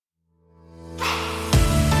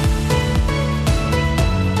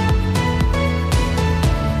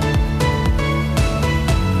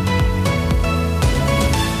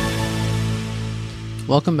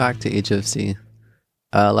Welcome back to HFC.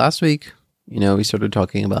 Last week, we started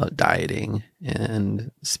talking about dieting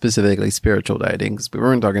and specifically spiritual dieting because we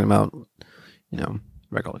weren't talking about,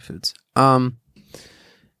 regular foods. And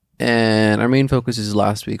our main focuses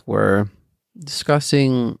last week were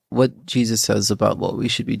discussing what Jesus says about what we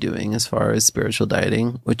should be doing as far as spiritual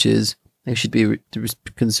dieting, which is we should be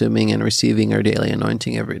consuming and receiving our daily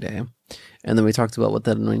anointing every day. And then we talked about what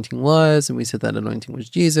that anointing was, and we said that anointing was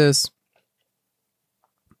Jesus.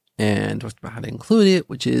 And talked about how to include it,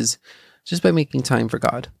 which is just by making time for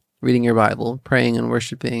God, reading your Bible, praying and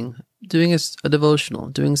worshiping, doing a devotional,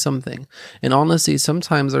 doing something. And honestly,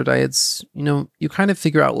 sometimes our diets, you kind of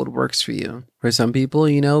figure out what works for you. For some people,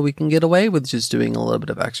 we can get away with just doing a little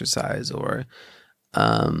bit of exercise, or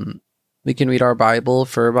we can read our Bible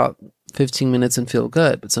for about 15 minutes and feel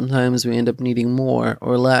good. But sometimes we end up needing more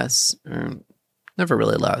or less, or never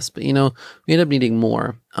really less, but we end up needing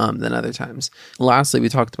more than other times. Lastly, we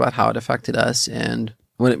talked about how it affected us and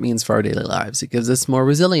what it means for our daily lives. It gives us more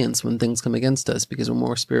resilience when things come against us because we're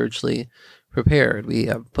more spiritually prepared. We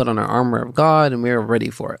have put on our armor of God and we're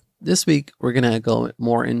ready for it. This week, we're going to go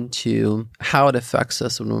more into how it affects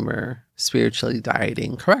us when we're spiritually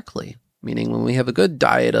dieting correctly, meaning when we have a good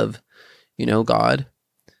diet of, God.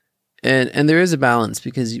 And there is a balance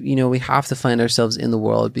because, we have to find ourselves in the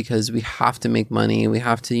world because we have to make money. We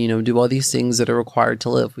have to, do all these things that are required to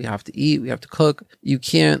live. We have to eat. We have to cook. You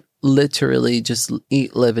can't literally just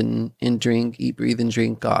eat, live, and drink, eat, breathe, and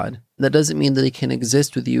drink God. That doesn't mean that He can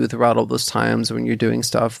exist with you throughout all those times when you're doing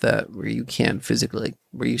stuff where you can't physically,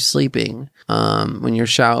 where you're sleeping, when you're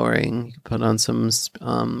showering, you can put on some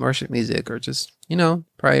worship music or just,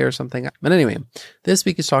 pray or something. But anyway, this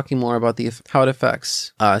week is talking more about how it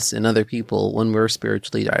affects us and other people when we're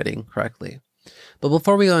spiritually dieting correctly. But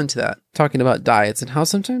before we go into that, talking about diets and how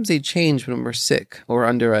sometimes they change when we're sick or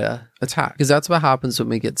under attack, because that's what happens when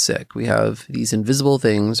we get sick. We have these invisible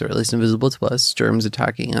things, or at least invisible to us, germs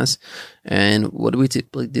attacking us. And what do we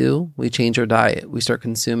typically do? We change our diet. We start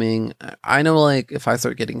consuming. I know, if I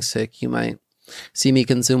start getting sick, you might see me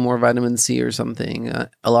consume more vitamin C or something.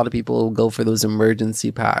 A lot of people go for those emergency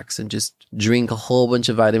packs and just drink a whole bunch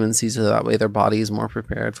of vitamin C so that way their body is more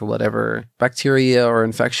prepared for whatever bacteria or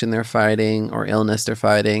infection they're fighting or illness they're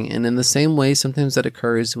fighting. And in the same way, sometimes that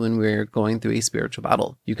occurs when we're going through a spiritual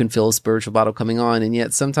battle. You can feel a spiritual battle coming on, and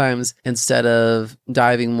yet sometimes instead of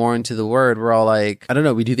diving more into the word, we're all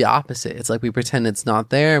we do the opposite. It's like we pretend it's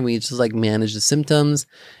not there and we just manage the symptoms.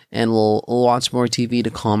 And we'll watch more TV to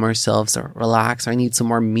calm ourselves or relax. I need some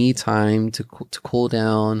more me time to cool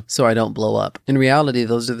down so I don't blow up. In reality,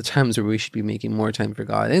 those are the times where we should be making more time for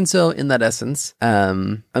God. And so in that essence,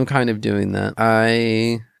 I'm kind of doing that.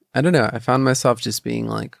 I don't know. I found myself just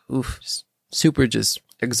being super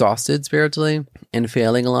exhausted spiritually and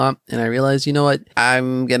failing a lot. And I realized, you know what?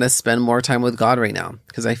 I'm going to spend more time with God right now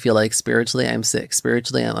because I feel like spiritually I'm sick.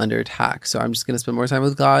 Spiritually I'm under attack. So I'm just going to spend more time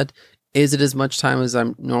with God. Is it as much time as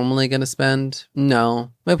I'm normally going to spend?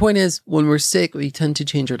 No. My point is, when we're sick, we tend to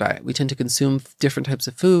change our diet. We tend to consume different types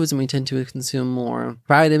of foods, and we tend to consume more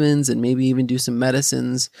vitamins and maybe even do some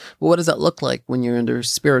medicines. But what does that look like when you're under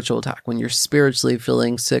spiritual attack, when you're spiritually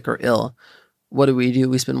feeling sick or ill? What do?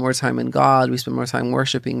 We spend more time in God. We spend more time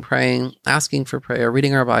worshiping, praying, asking for prayer,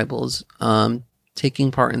 reading our Bibles,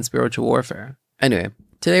 taking part in spiritual warfare. Anyway,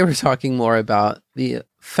 today we're talking more about the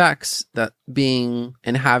effects that being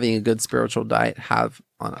and having a good spiritual diet have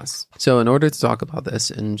on us. So in order to talk about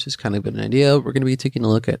this and just kind of get an idea, we're going to be taking a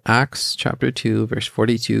look at Acts chapter 2, verse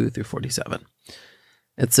 42 through 47.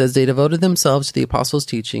 It says, "They devoted themselves to the apostles'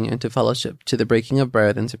 teaching and to fellowship, to the breaking of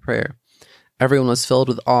bread and to prayer. Everyone was filled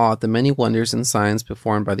with awe at the many wonders and signs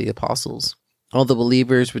performed by the apostles. All the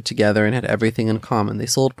believers were together and had everything in common. They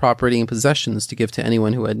sold property and possessions to give to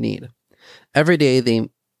anyone who had need. Every day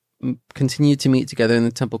they continued to meet together in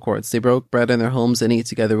the temple courts. They broke bread in their homes and ate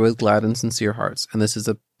together with glad and sincere hearts." And this is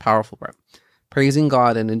a powerful part. "Praising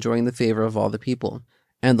God and enjoying the favor of all the people.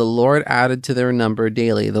 And the Lord added to their number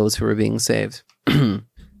daily those who were being saved."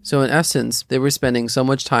 So in essence, they were spending so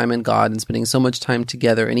much time in God and spending so much time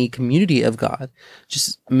together in a community of God,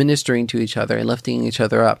 just ministering to each other and lifting each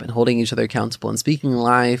other up and holding each other accountable and speaking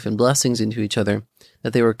life and blessings into each other,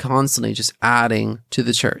 that they were constantly just adding to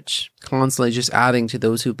the church, constantly just adding to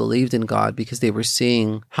those who believed in God because they were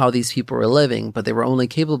seeing how these people were living, but they were only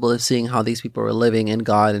capable of seeing how these people were living in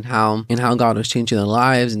God and how God was changing their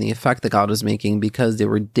lives and the effect that God was making because they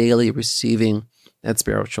were daily receiving that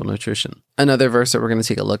spiritual nutrition. Another verse that we're going to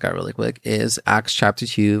take a look at really quick is Acts chapter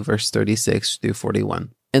 2, verse 36 through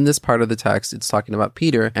 41. In this part of the text, it's talking about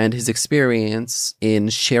Peter and his experience in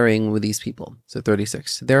sharing with these people. So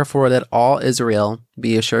 36. Therefore, let all Israel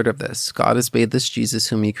be assured of this. God has made this Jesus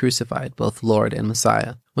whom you crucified, both Lord and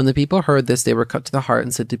Messiah. When the people heard this, they were cut to the heart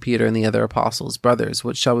and said to Peter and the other apostles, Brothers,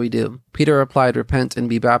 what shall we do? Peter replied, Repent and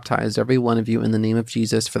be baptized, every one of you, in the name of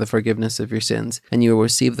Jesus for the forgiveness of your sins, and you will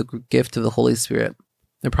receive the gift of the Holy Spirit.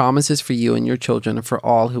 The promise is for you and your children, and for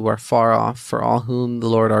all who are far off, for all whom the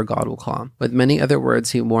Lord our God will call. With many other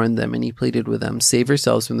words he warned them, and he pleaded with them, Save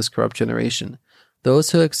yourselves from this corrupt generation.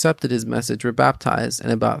 Those who accepted his message were baptized,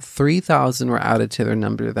 and about 3,000 were added to their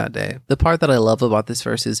number that day. The part that I love about this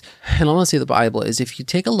verse is, and honestly the Bible, is if you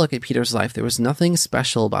take a look at Peter's life, there was nothing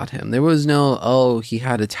special about him. There was no, he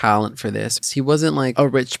had a talent for this. He wasn't like a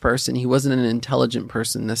rich person. He wasn't an intelligent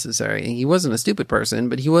person necessarily. He wasn't a stupid person,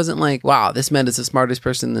 but he wasn't like, wow, this man is the smartest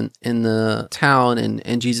person in the town,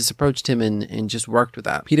 and Jesus approached him and just worked with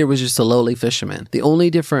that. Peter was just a lowly fisherman. The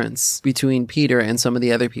only difference between Peter and some of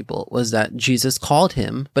the other people was that Jesus called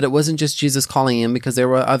him, but it wasn't just Jesus calling him, because there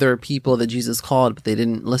were other people that Jesus called, but they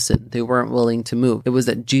didn't listen. They weren't willing to move. It was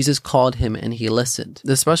that Jesus called him and he listened.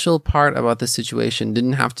 The special part about this situation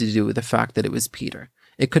didn't have to do with the fact that it was Peter.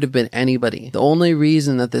 It could have been anybody. The only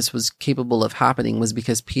reason that this was capable of happening was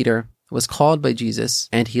because Peter was called by Jesus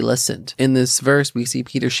and he listened. In this verse, we see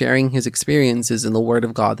Peter sharing his experiences in the word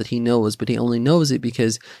of God that he knows, but he only knows it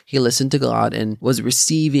because he listened to God and was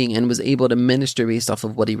receiving and was able to minister based off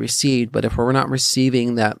of what he received. But if we're not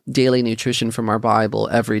receiving that daily nutrition from our Bible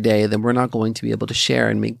every day, then we're not going to be able to share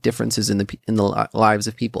and make differences in the lives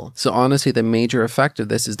of people. So honestly, the major effect of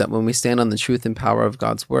this is that when we stand on the truth and power of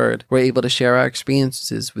God's word, we're able to share our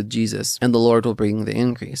experiences with Jesus, and the Lord will bring the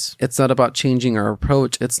increase. It's not about changing our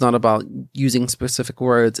approach. It's not about using specific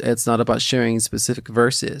words. It's not about sharing specific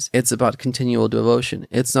verses. It's about continual devotion.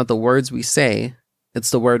 It's not the words we say, it's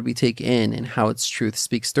the word we take in and how its truth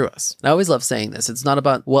speaks through us. I always love saying this. It's not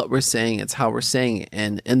about what we're saying, it's how we're saying it.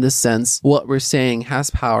 And in this sense, what we're saying has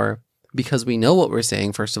power because we know what we're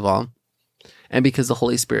saying, first of all, and because the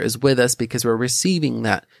Holy Spirit is with us, because we're receiving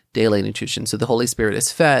that daily nutrition. So the Holy Spirit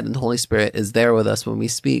is fed and the Holy Spirit is there with us when we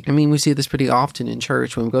speak. I mean, we see this pretty often in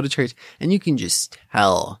church when we go to church, and you can just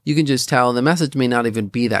tell. You can just tell. The message may not even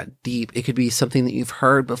be that deep. It could be something that you've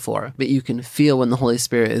heard before, but you can feel when the Holy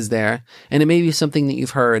Spirit is there. And it may be something that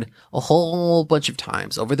you've heard a whole bunch of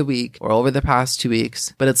times over the week or over the past 2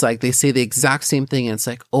 weeks, but it's like they say the exact same thing and it's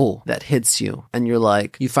like, oh, that hits you. And you're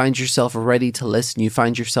like, you find yourself ready to listen. You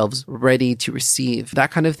find yourselves ready to receive.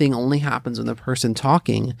 That kind of thing only happens when the person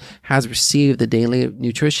talking has received the daily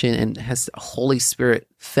nutrition and has the Holy Spirit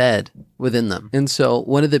fed within them. And so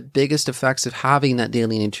one of the biggest effects of having that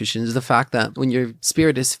daily nutrition is the fact that when your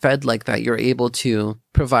spirit is fed like that, you're able to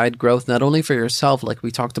provide growth not only for yourself, like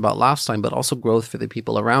we talked about last time, but also growth for the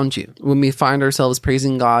people around you. When we find ourselves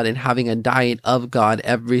praising God and having a diet of God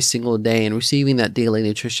every single day and receiving that daily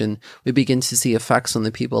nutrition, we begin to see effects on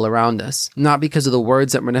the people around us. Not because of the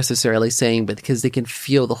words that we're necessarily saying, but because they can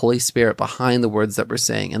feel the Holy Spirit behind the words that we're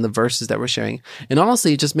saying and the verses that we're sharing. And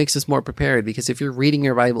honestly, it just makes us more prepared, because if you're reading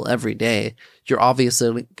your Bible every day, you're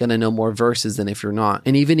obviously going to know more verses than if you're not.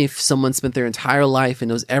 And even if someone spent their entire life and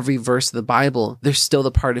knows every verse of the Bible, there's still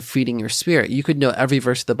the part of feeding your spirit. You could know every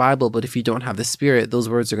verse of the Bible, but if you don't have the Spirit, those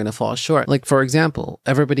words are going to fall short. Like, for example,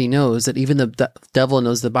 everybody knows that even the devil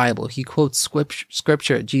knows the Bible. He quotes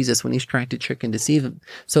scripture at Jesus when he's trying to trick and deceive him.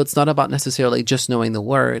 So it's not about necessarily just knowing the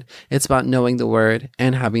word. It's about knowing the word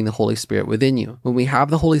and having the Holy Spirit within you. When we have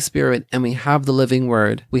the Holy Spirit and we have the living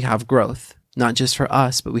word, we have growth. Not just for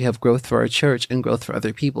us, but we have growth for our church and growth for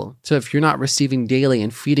other people. So if you're not receiving daily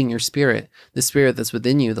and feeding your spirit, the Spirit that's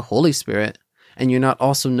within you, the Holy Spirit, and you're not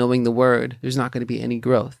also knowing the word, there's not going to be any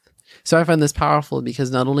growth. So I find this powerful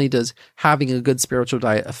because not only does having a good spiritual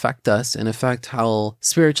diet affect us and affect how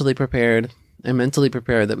spiritually prepared and mentally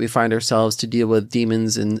prepared that we find ourselves to deal with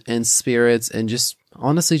demons and spirits, and just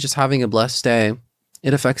honestly just having a blessed day,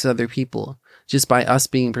 it affects other people. Just by us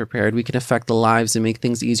being prepared, we can affect the lives and make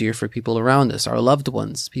things easier for people around us, our loved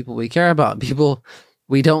ones, people we care about, people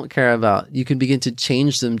we don't care about. You can begin to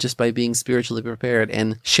change them just by being spiritually prepared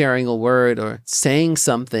and sharing a word or saying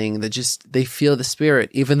something that just, they feel the Spirit,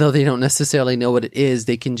 even though they don't necessarily know what it is,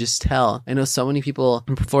 they can just tell. I know so many people,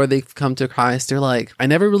 before they come to Christ, they're like, I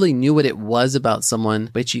never really knew what it was about someone,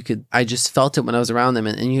 but I just felt it when I was around them.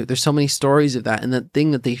 And there's so many stories of that, and that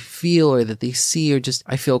thing that they feel or that they see, or just,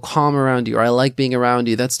 I feel calm around you, or I like being around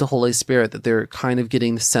you. That's the Holy Spirit that they're kind of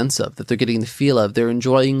getting the sense of, that they're getting the feel of. They're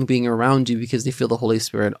enjoying being around you because they feel the Holy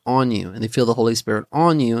Spirit on you, and they feel the Holy Spirit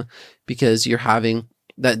on you because you're having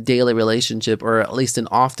that daily relationship, or at least an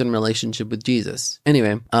often relationship with Jesus.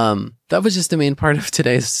 Anyway, that was just the main part of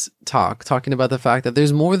today's talk, talking about the fact that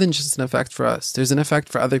there's more than just an effect for us. There's an effect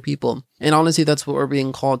for other people. And honestly, that's what we're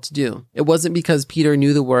being called to do. It wasn't because Peter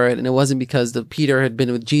knew the word, and it wasn't because Peter had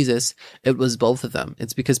been with Jesus. It was both of them.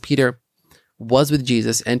 It's because Peter was with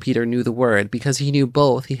Jesus and Peter knew the word. Because he knew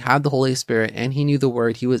both, he had the Holy Spirit and he knew the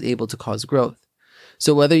word, he was able to cause growth.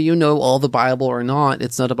 So whether you know all the Bible or not,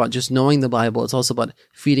 it's not about just knowing the Bible. It's also about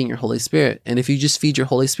feeding your Holy Spirit. And if you just feed your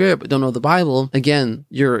Holy Spirit but don't know the Bible, again,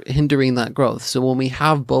 you're hindering that growth. So when we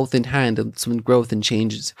have both in hand, it's when growth and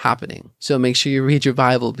change is happening. So make sure you read your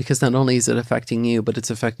Bible, because not only is it affecting you, but it's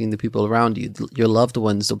affecting the people around you, your loved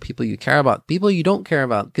ones, the people you care about, people you don't care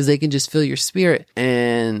about, because they can just fill your spirit.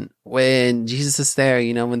 And when Jesus is there,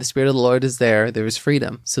 when the Spirit of the Lord is there, there is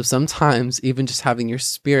freedom. So sometimes even just having your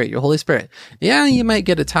spirit, your Holy Spirit, you might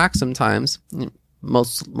get attacked sometimes,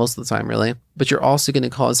 most of the time really, but you're also going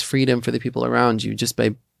to cause freedom for the people around you just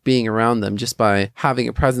by being around them, just by having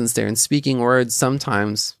a presence there and speaking words.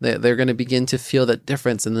 Sometimes they're going to begin to feel that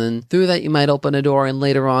difference. And then through that, you might open a door, and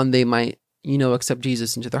later on they might accept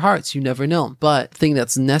Jesus into their hearts. You never know. But the thing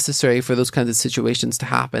that's necessary for those kinds of situations to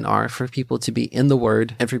happen are for people to be in the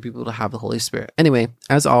Word and for people to have the Holy Spirit. Anyway,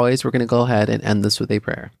 as always, we're going to go ahead and end this with a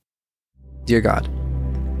prayer. Dear God,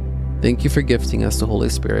 thank you for gifting us the Holy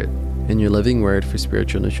Spirit and your living Word for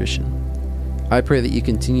spiritual nutrition. I pray that you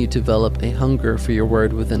continue to develop a hunger for your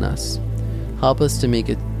Word within us. Help us to make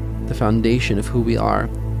it the foundation of who we are.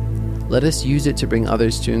 Let us use it to bring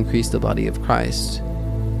others to increase the body of Christ.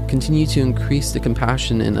 Continue to increase the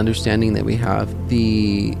compassion and understanding that we have,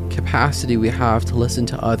 the capacity we have to listen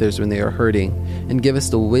to others when they are hurting, and give us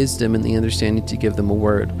the wisdom and the understanding to give them a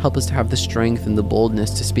word. Help us to have the strength and the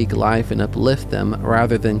boldness to speak life and uplift them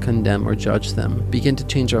rather than condemn or judge them. Begin to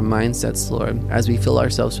change our mindsets, Lord, as we fill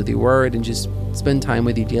ourselves with your word and just spend time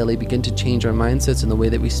with you daily. Begin to change our mindsets in the way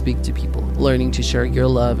that we speak to people, learning to share your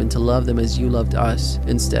love and to love them as you loved us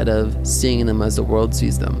instead of seeing them as the world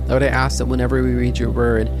sees them. Lord, I ask that whenever we read your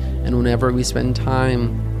word and whenever we spend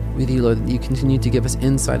time with you, Lord, that you continue to give us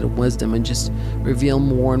insight and wisdom and just reveal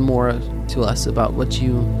more and more to us about what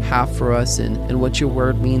you have for us and what your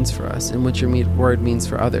word means for us and what your word means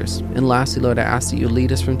for others. And lastly, Lord, I ask that you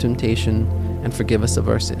lead us from temptation and forgive us of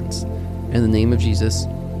our sins. In the name of Jesus,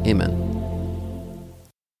 amen.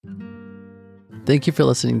 Thank you for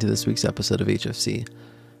listening to this week's episode of HFC.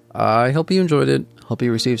 I hope you enjoyed it. Hope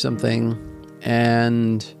you received something.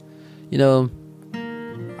 And,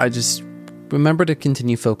 I just remember to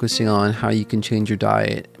continue focusing on how you can change your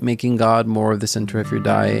diet, making God more of the center of your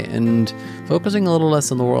diet, and focusing a little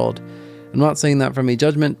less on the world. I'm not saying that from a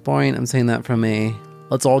judgment point. I'm saying that from a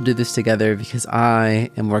let's all do this together, because I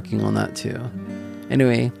am working on that too.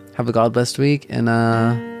 Anyway, have a God-blessed week, and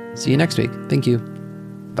see you next week. Thank you.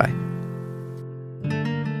 Bye.